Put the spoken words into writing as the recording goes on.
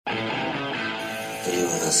Are you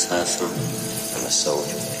an assassin? I'm a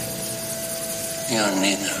soldier. You're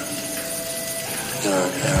neither. You're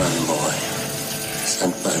an errand boy,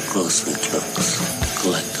 sent by grocery clerks to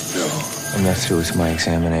collect a bill. I'm not through with my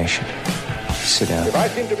examination. Sit down. If I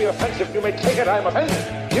seem to be offensive, you may take it I'm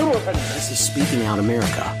offended. You offended. This is Speaking Out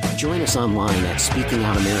America. Join us online at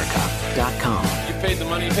speakingoutamericA.com. You paid the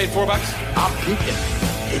money. You paid $4? I'm peeking.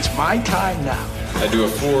 It's my time now. I do a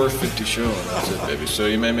 $4.50 show, and that's it, baby. So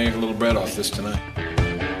you may make a little bread off this tonight.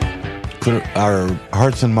 Our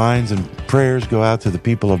hearts and minds and prayers go out to the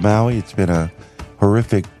people of Maui. It's been a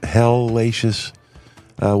horrific, hellacious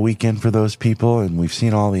weekend for those people, and we've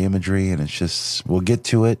seen all the imagery, and it's just, we'll get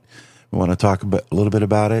to it. We want to talk a little bit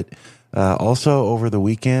about it. Also, over the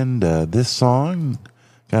weekend, this song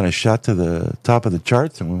kind of shot to the top of the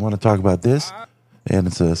charts, and we want to talk about this. And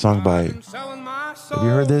it's a song by, have you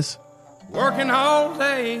heard this? Working all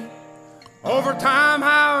day, overtime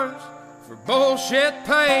hours for bullshit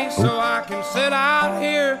pay, so I can sit out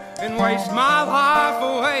here and waste my life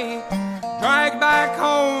away. Drag back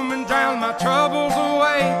home and drown my troubles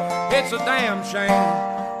away. It's a damn shame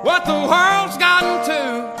what the world's gotten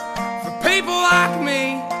to. For people like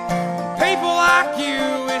me, people like you,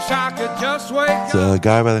 wish I could just wake up. It's a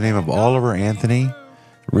guy by the name of Oliver Anthony,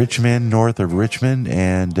 Richmond, north of Richmond,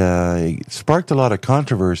 and it sparked a lot of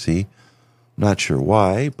controversy. Not sure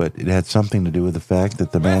why, but it had something to do with the fact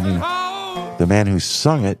that the man who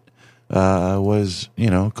sung it was,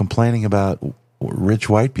 complaining about rich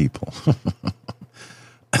white people.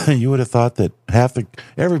 You would have thought that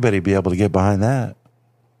everybody would be able to get behind that.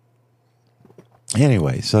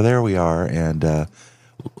 Anyway, so there we are, and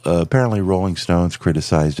apparently Rolling Stones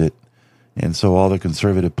criticized it, and so all the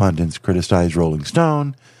conservative pundits criticized Rolling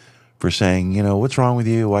Stone for saying, what's wrong with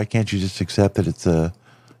you? Why can't you just accept that it's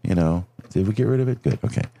did we get rid of it? Good,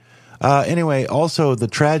 okay. Anyway, also the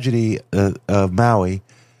tragedy of Maui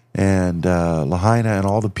and Lahaina and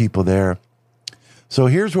all the people there. So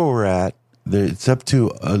here's where we're at. It's up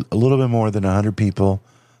to a little bit more than 100 people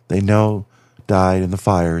they know died in the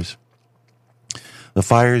fires. The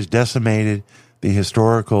fires decimated the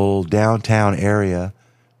historical downtown area,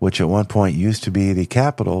 which at one point used to be the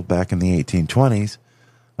capital back in the 1820s,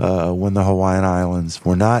 when the Hawaiian Islands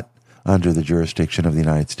were not under the jurisdiction of the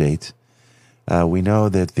United States. We know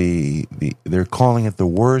that they're calling it the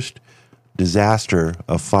worst disaster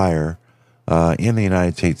of fire in the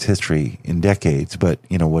United States history in decades, but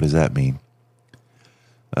what does that mean?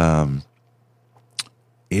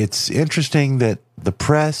 It's interesting that a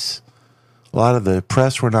lot of the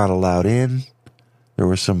press were not allowed in. There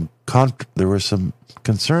were some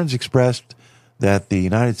concerns expressed that the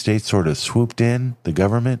United States sort of swooped in, the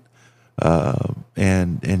government,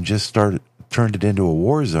 and just turned it into a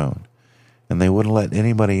war zone. And they wouldn't let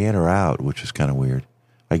anybody in or out, which is kind of weird,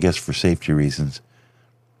 I guess for safety reasons.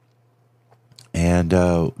 And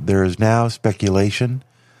there is now speculation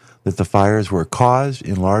that the fires were caused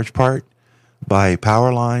in large part by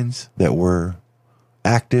power lines that were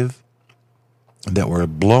active, that were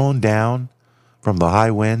blown down from the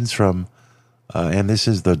high winds and this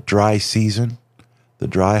is the dry season, the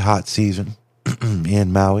dry, hot season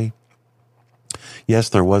in Maui. Yes,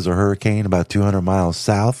 there was a hurricane about 200 miles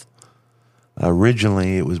south.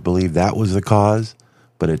 Originally, it was believed that was the cause,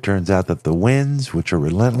 but it turns out that the winds, which are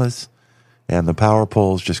relentless, and the power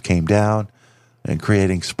poles just came down and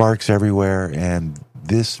creating sparks everywhere, and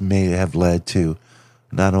this may have led to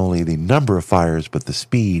not only the number of fires, but the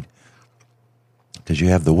speed, because you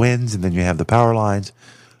have the winds and then you have the power lines.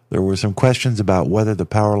 There were some questions about whether the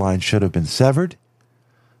power lines should have been severed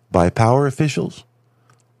by power officials.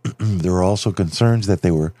 There were also concerns that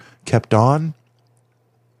they were kept on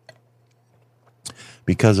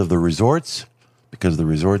because of the resorts, because the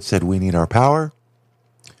resorts said we need our power.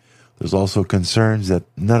 There's also concerns that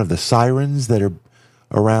none of the sirens that are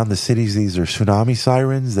around the cities, these are tsunami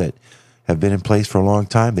sirens that have been in place for a long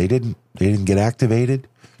time, they didn't get activated.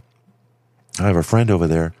 I have a friend over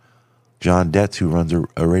there, John Detz, who runs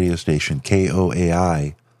a radio station,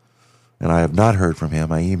 KOAI, and I have not heard from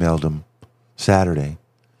him. I emailed him Saturday.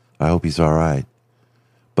 I hope he's all right.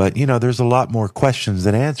 But, there's a lot more questions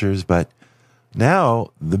than answers, but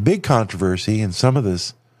now the big controversy and some of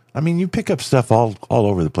this, you pick up stuff all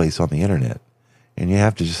over the place on the internet, and you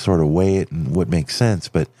have to just sort of weigh it and what makes sense.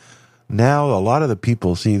 But now a lot of the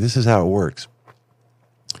people, see, this is how it works.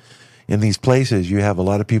 In these places, you have a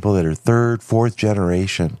lot of people that are third, fourth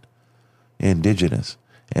generation indigenous,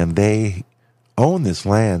 and they own this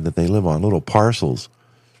land that they live on, little parcels.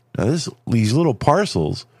 Now, these little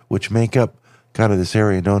parcels, which make up kind of this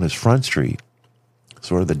area known as Front Street,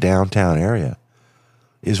 sort of the downtown area,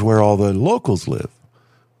 is where all the locals live.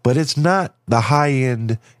 But it's not the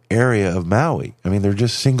high-end area of Maui. I mean, they're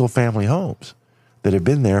just single-family homes that have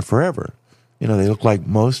been there forever. You know, they look like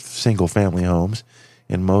most single-family homes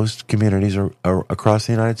in most communities are across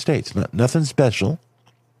the United States. Nothing special.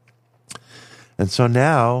 And so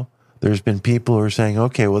now there's been people who are saying,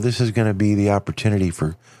 okay, well, this is going to be the opportunity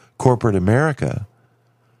for corporate America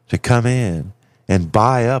to come in and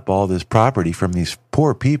buy up all this property from these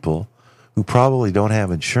poor people who probably don't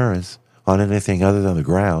have insurance on anything other than the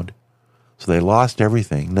ground. So they lost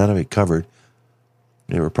everything, none of it covered.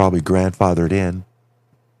 They were probably grandfathered in.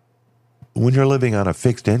 When you're living on a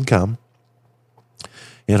fixed income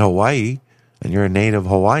in Hawaii and you're a native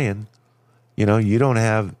Hawaiian, you know, you don't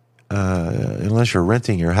have, unless you're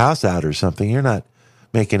renting your house out or something, you're not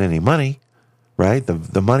making any money, right?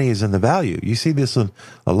 The money is in the value. You see this in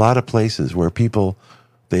a lot of places where people,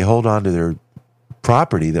 they hold on to their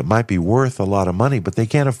property that might be worth a lot of money, but they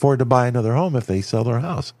can't afford to buy another home if they sell their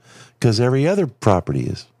house because every other property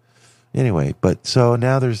is. Anyway, but so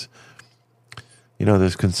now there's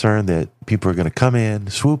concern that people are going to come in,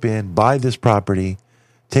 swoop in, buy this property,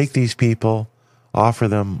 take these people, offer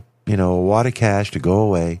them, a wad of cash to go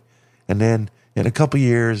away. And then in a couple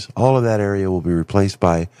years, all of that area will be replaced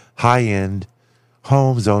by high-end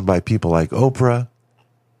homes owned by people like Oprah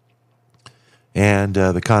and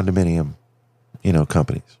the condominium,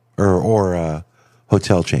 companies or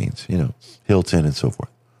hotel chains, Hilton and so forth,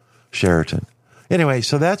 Sheraton. Anyway,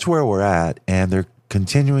 so that's where we're at, and they're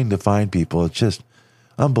continuing to find people. It's just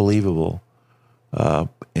unbelievable. And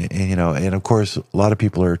of course, a lot of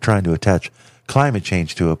people are trying to attach climate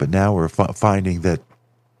change to it, but now we're finding that,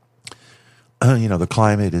 the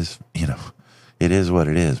climate is, it is what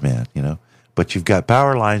it is, man, But you've got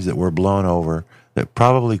power lines that were blown over that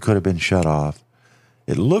probably could have been shut off.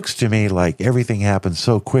 It looks to me like everything happened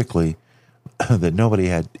so quickly that nobody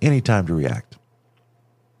had any time to react.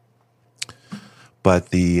 But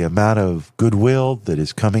the amount of goodwill that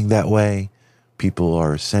is coming that way, people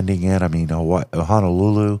are sending in. I mean,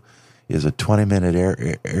 Honolulu is a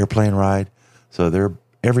 20-minute airplane ride. So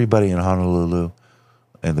everybody in Honolulu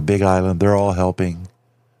and the Big Island, they're all helping.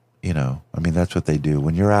 That's what they do.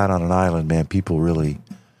 When you're out on an island, man, people really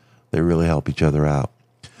help each other out.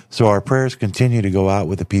 So our prayers continue to go out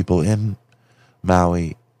with the people in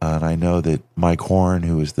Maui. And I know that Mike Horn,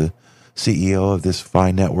 who is the CEO of this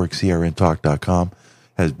fine network, crntalk.com,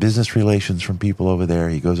 has business relations from people over there.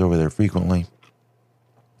 He goes over there frequently.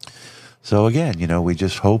 So again, we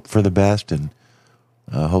just hope for the best, and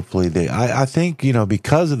hopefully I think,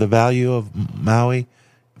 because of the value of Maui,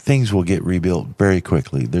 things will get rebuilt very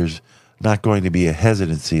quickly. There's not going to be a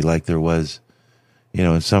hesitancy like there was,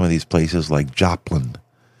 in some of these places like Joplin,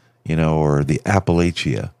 or the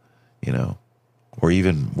Appalachia, or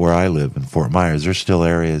even where I live in Fort Myers. There's still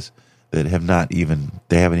areas that haven't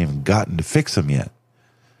even gotten to fix them yet.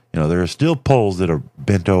 There are still poles that are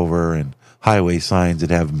bent over and highway signs that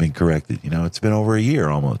haven't been corrected. It's been over a year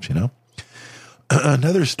almost,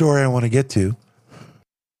 Another story I want to get to,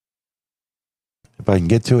 if I can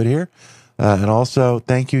get to it here. And also,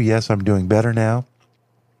 thank you. Yes, I'm doing better now.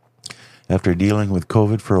 After dealing with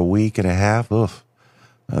COVID for a week and a half,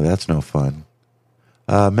 that's no fun.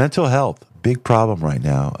 Mental health, big problem right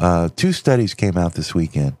now. 2 studies came out this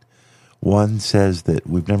weekend. One says that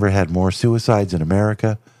we've never had more suicides in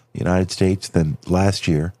America, the United States, than last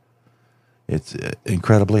year. It's an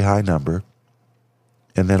incredibly high number.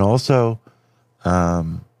 And then also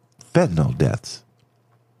fentanyl deaths.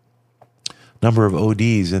 Number of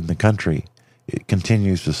ODs in the country, it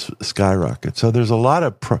continues to skyrocket. So there's a lot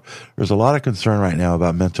of concern right now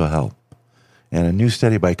about mental health. And a new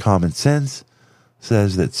study by Common Sense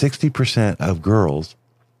says that 60% of girls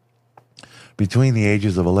between the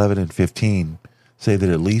ages of 11 and 15 say that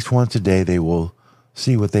at least once a day they will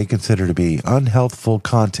see what they consider to be unhealthful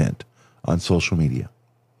content on social media,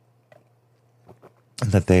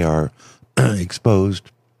 and that they are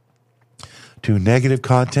exposed to negative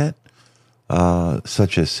content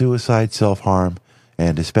such as suicide, self-harm,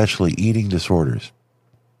 and especially eating disorders.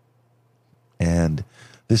 And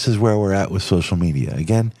this is where we're at with social media.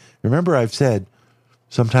 Again, remember I've said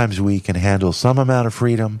sometimes we can handle some amount of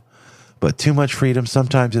freedom, but too much freedom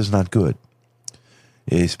sometimes is not good,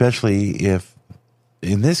 especially if,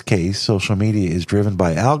 in this case, social media is driven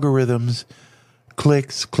by algorithms,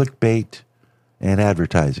 clicks, clickbait, and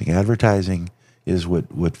advertising. Advertising is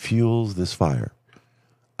what fuels this fire.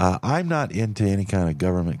 I'm not into any kind of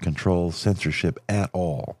government control, censorship at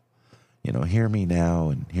all. Hear me now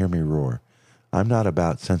and hear me roar. I'm not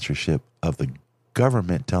about censorship of the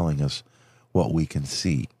government telling us what we can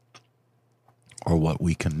see or what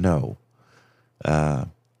we can know.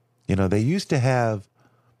 They used to have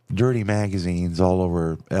dirty magazines all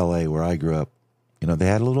over L.A. where I grew up. You know, they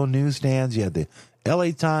had little newsstands. You had the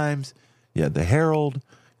L.A. Times, you had the Herald,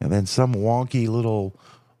 and then some wonky little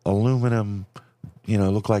aluminum, you know,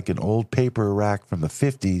 looked like an old paper rack from the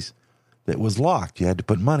 50s that was locked. You had to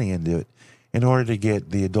put money into it in order to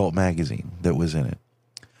get the adult magazine that was in it.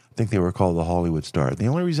 I think they were called the Hollywood Star. The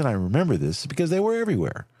only reason I remember this is because they were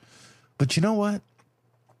everywhere. But you know what?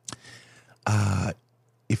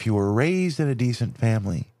 If you were raised in a decent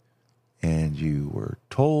family and you were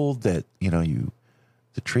told that, you know, you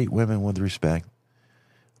to treat women with respect,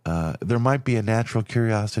 there might be a natural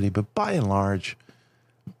curiosity, but by and large,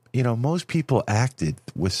 you know, most people acted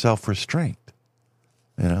with self-restraint.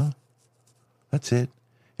 You know, that's it.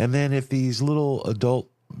 And then if these little adult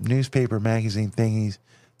newspaper magazine thingies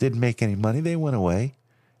didn't make any money, they went away.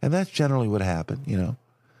 And that's generally what happened, you know.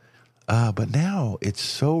 But now it's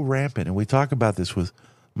so rampant, and we talk about this with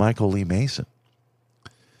Michael Lee Mason.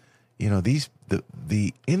 You know,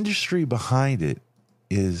 the industry behind it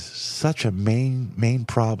is such a main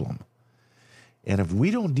problem. And if we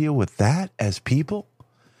don't deal with that as people,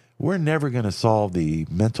 we're never going to solve the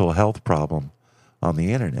mental health problem on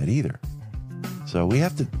the internet either. So we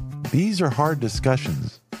have to, these are hard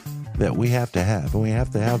discussions that we have to have, and we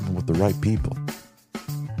have to have them with the right people.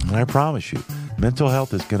 And I promise you, mental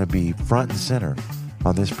health is going to be front and center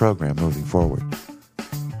on this program moving forward.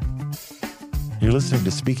 You're listening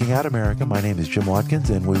to Speaking Out America. My name is Jim Watkins,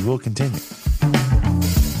 and we will continue.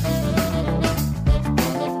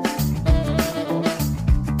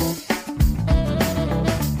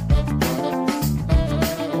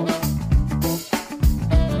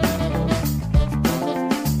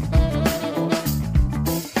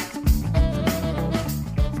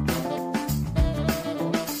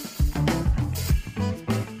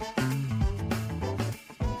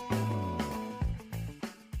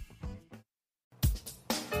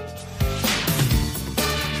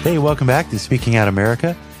 Hey, welcome back to Speaking Out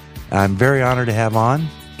America. I'm very honored to have on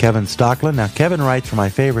Kevin Stockland. Now, Kevin writes for my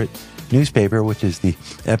favorite newspaper, which is the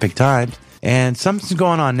Epic Times. And something's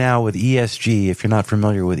going on now with ESG, if you're not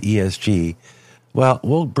familiar with ESG. Well,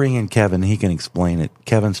 we'll bring in Kevin. He can explain it.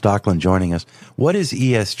 Kevin Stockland joining us. What is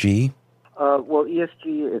ESG? Well,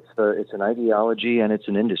 ESG, it's an ideology and it's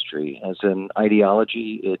an industry. As an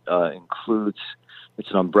ideology, it includes... It's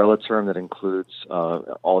an umbrella term that includes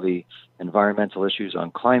all the environmental issues on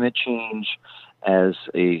climate change. As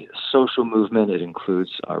a social movement, it includes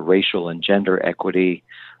racial and gender equity.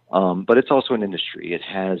 But it's also an industry. It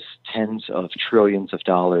has tens of trillions of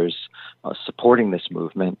dollars supporting this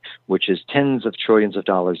movement, which is tens of trillions of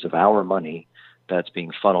dollars of our money that's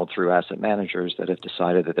being funneled through asset managers that have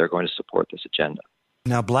decided that they're going to support this agenda.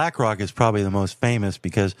 Now, BlackRock is probably the most famous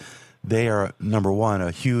because they are, number one, a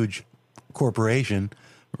huge corporation,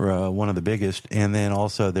 one of the biggest, and then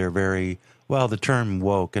also they're very, well, the term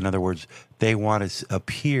woke. In other words, they want to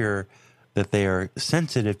appear that they are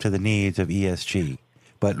sensitive to the needs of ESG.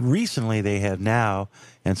 But recently they have now,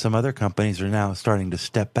 and some other companies are now starting to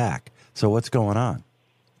step back. So what's going on?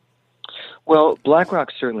 Well, BlackRock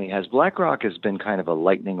certainly has. BlackRock has been kind of a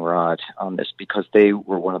lightning rod on this because they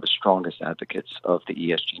were one of the strongest advocates of the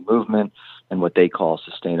ESG movement and what they call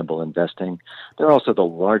sustainable investing. They're also the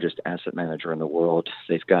largest asset manager in the world.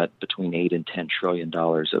 They've got between $8 and $10 trillion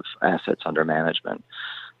of assets under management.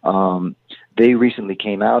 They recently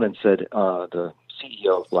came out and said, the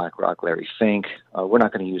CEO of BlackRock, Larry Fink, we're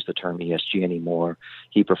not going to use the term ESG anymore.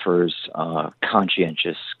 He prefers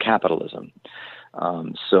conscientious capitalism.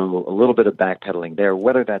 So a little bit of backpedaling there.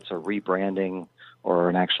 Whether that's a rebranding or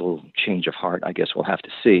an actual change of heart, I guess we'll have to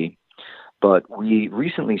see. But we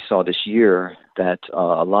recently saw this year that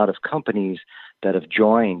a lot of companies that have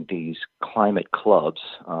joined these climate clubs,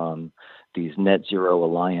 these net zero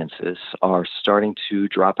alliances, are starting to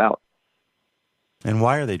drop out. And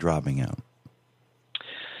why are they dropping out?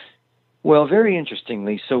 Well, very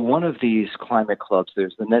interestingly, so one of these climate clubs,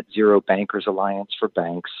 there's the Net Zero Bankers Alliance for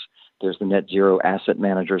banks, there's the Net Zero Asset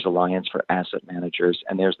Managers Alliance for asset managers,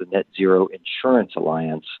 and there's the Net Zero Insurance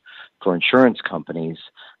Alliance for insurance companies.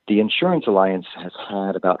 The Insurance Alliance has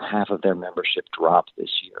had about half of their membership drop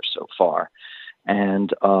this year so far.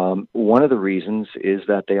 And one of the reasons is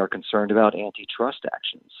that they are concerned about antitrust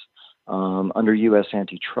actions. Under U.S.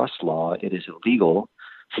 antitrust law, it is illegal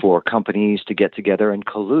for companies to get together and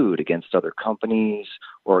collude against other companies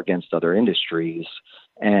or against other industries.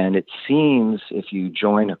 And it seems if you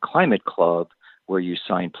join a climate club where you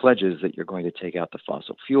sign pledges that you're going to take out the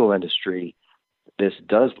fossil fuel industry, this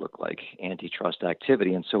does look like antitrust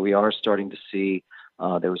activity. And so we are starting to see,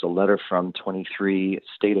 there was a letter from 23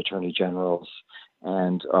 state attorney generals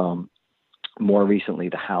and More recently,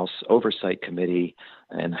 the House Oversight Committee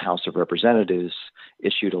and the House of Representatives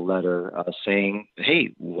issued a letter saying,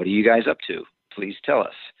 hey, what are you guys up to? Please tell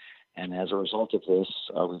us. And as a result of this,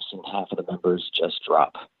 we've seen half of the members just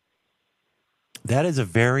drop. That is a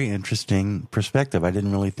very interesting perspective. I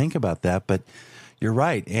didn't really think about that, but you're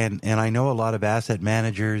right. And I know a lot of asset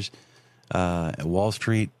managers, Wall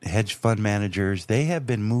Street hedge fund managers, they have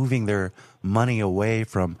been moving their money away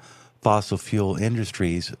from fossil fuel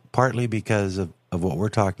industries, partly because of what we're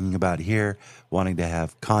talking about here, wanting to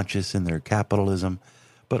have conscience in their capitalism.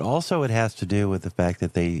 But also it has to do with the fact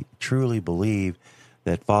that they truly believe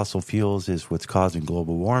that fossil fuels is what's causing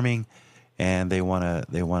global warming, and they want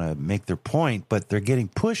to make their point, but they're getting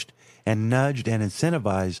pushed and nudged and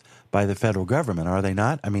incentivized by the federal government, are they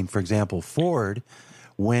not? I mean, for example, Ford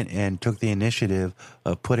went and took the initiative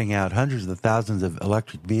of putting out hundreds of thousands of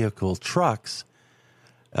electric vehicle trucks,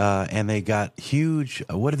 and they got huge.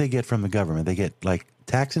 What do they get from the government? They get like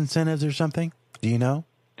tax incentives or something? Do you know?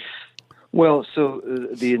 Well, so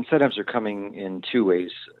the incentives are coming in two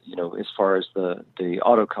ways. As far as the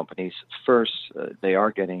auto companies, first, they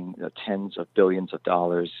are getting tens of billions of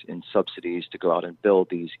dollars in subsidies to go out and build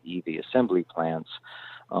these EV assembly plants.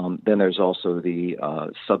 Then there's also the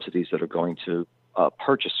subsidies that are going to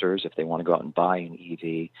purchasers if they want to go out and buy an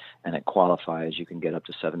EV, and it qualifies. You can get up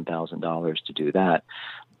to $7,000 to do that.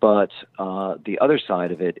 But the other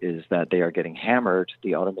side of it is that they are getting hammered.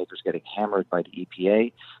 The automakers getting hammered by the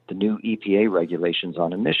EPA. The new EPA regulations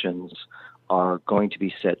on emissions are going to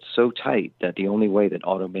be set so tight that the only way that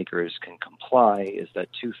automakers can comply is that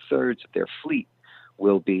 2/3 of their fleet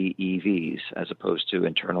will be EVs as opposed to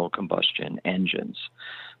internal combustion engines.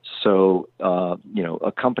 So,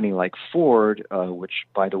 a company like Ford, which,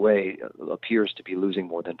 by the way, appears to be losing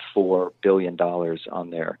more than $4 billion on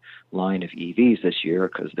their line of EVs this year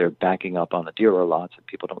because they're backing up on the dealer lots and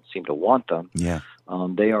people don't seem to want them. Yeah.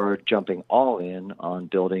 They are jumping all in on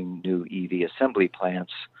building new EV assembly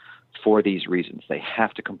plants for these reasons. They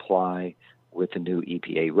have to comply with the new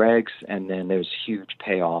EPA regs, and then there's huge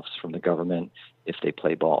payoffs from the government if they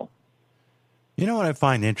play ball. You know what I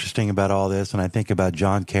find interesting about all this, and I think about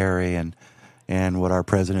John Kerry and what our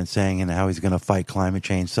president's saying and how he's going to fight climate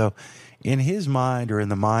change. So in his mind, or in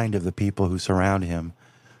the mind of the people who surround him,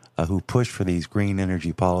 who push for these green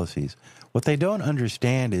energy policies, what they don't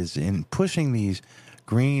understand is in pushing these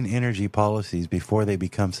green energy policies before they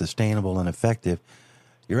become sustainable and effective,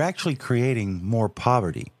 you're actually creating more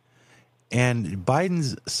poverty. And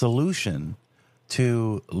Biden's solution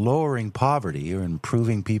to lowering poverty or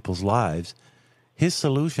improving people's lives, his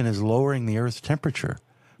solution is lowering the Earth's temperature,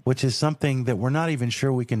 which is something that we're not even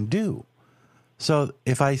sure we can do. So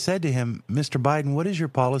if I said to him, Mr. Biden, what is your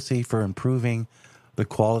policy for improving the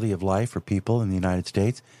quality of life for people in the United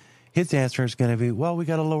States? His answer is going to be, well, we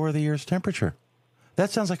got to lower the Earth's temperature.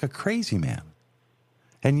 That sounds like a crazy man.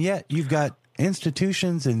 And yet you've got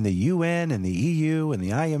institutions in the UN and the EU and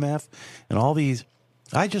the IMF and all these.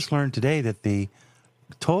 I just learned today that the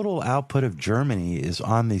total output of Germany is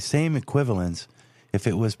on the same equivalence, if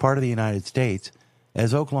it was part of the United States,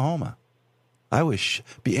 as Oklahoma.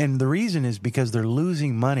 And the reason is because they're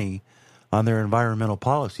losing money on their environmental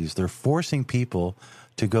policies. They're forcing people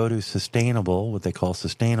to go to sustainable, what they call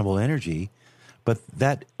sustainable energy, but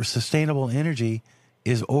that sustainable energy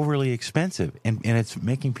is overly expensive, and it's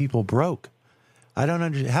making people broke. I don't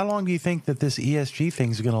understand. How long do you think that this ESG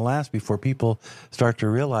thing is going to last before people start to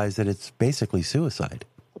realize that it's basically suicide?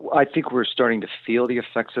 I think we're starting to feel the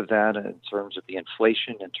effects of that in terms of the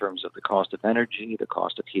inflation, in terms of the cost of energy, the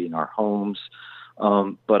cost of heating our homes.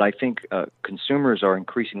 But I think consumers are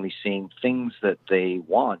increasingly seeing things that they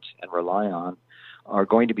want and rely on are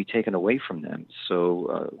going to be taken away from them.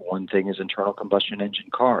 So one thing is internal combustion engine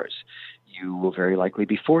cars. You will very likely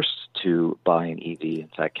be forced to buy an EV. In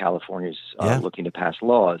fact, California is looking to pass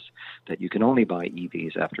laws that you can only buy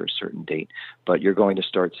EVs after a certain date. But you're going to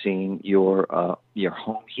start seeing your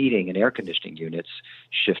home heating and air conditioning units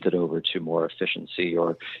shifted over to more efficiency,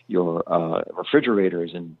 or your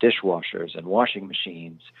refrigerators and dishwashers and washing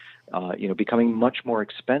machines, becoming much more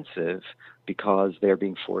expensive because they're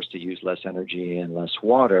being forced to use less energy and less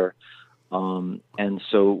water. And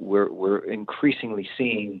so we're increasingly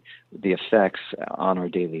seeing the effects on our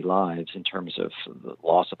daily lives in terms of the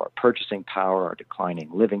loss of our purchasing power, our declining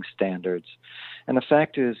living standards. And the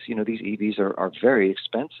fact is, these EVs are very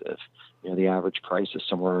expensive. The average price is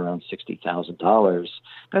somewhere around $60,000.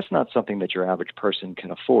 That's not something that your average person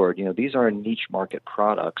can afford. These are niche market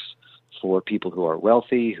products for people who are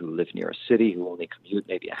wealthy, who live near a city, who only commute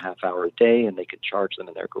maybe a half hour a day, and they can charge them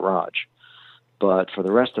in their garage. But for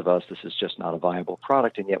the rest of us, this is just not a viable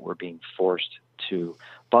product, and yet we're being forced to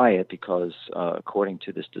buy it because, according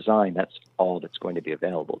to this design, that's all that's going to be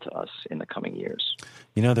available to us in the coming years.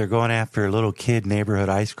 You know, they're going after little kid neighborhood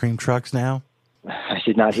ice cream trucks now. I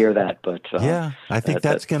did not hear that, but yeah, I think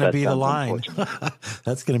that's going to be the line.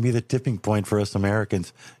 That's going to be the tipping point for us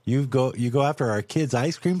Americans. You go after our kids'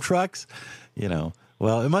 ice cream trucks, you know.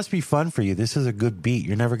 Well, it must be fun for you. This is a good beat.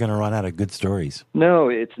 You're never going to run out of good stories. No,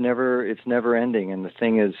 it's never ending. And the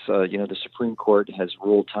thing is, the Supreme Court has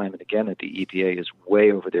ruled time and again that the EPA is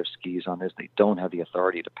way over their skis on this. They don't have the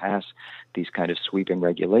authority to pass these kind of sweeping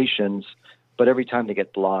regulations. But every time they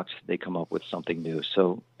get blocked, they come up with something new.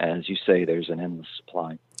 So, as you say, there's an endless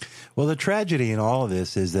supply. Well, the tragedy in all of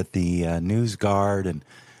this is that the News Guard and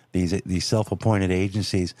these self-appointed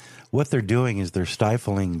agencies, what they're doing is they're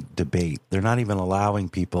stifling debate. They're not even allowing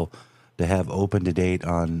people to have open debate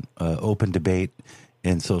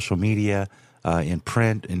in social media, in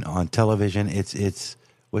print, and on television. It's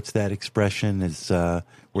what's that expression? It's where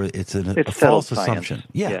it's a false assumption.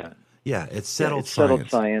 Yeah, it's settled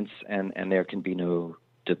science, and there can be no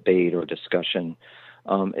debate or discussion.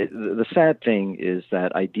 The sad thing is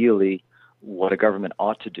that ideally, what a government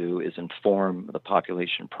ought to do is inform the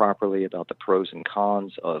population properly about the pros and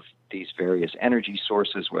cons of these various energy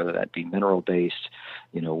sources, whether that be mineral-based,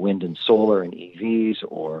 wind and solar and EVs,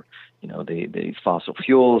 or the fossil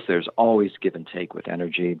fuels. There's always give and take with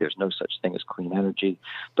energy. There's no such thing as clean energy.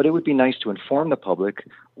 But it would be nice to inform the public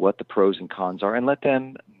what the pros and cons are and let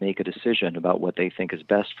them make a decision about what they think is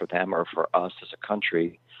best for them or for us as a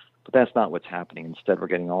country. But that's not what's happening. Instead, we're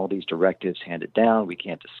getting all these directives handed down. We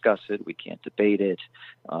can't discuss it. We can't debate it.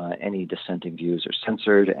 Any dissenting views are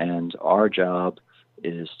censored, and our job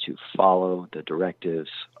is to follow the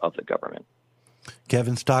directives of the government.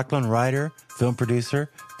 Kevin Stocklin, writer, film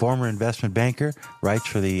producer, former investment banker, writes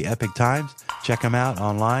for the Epic Times. Check him out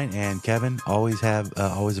online. And Kevin, always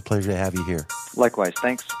a pleasure to have you here. Likewise.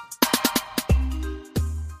 Thanks.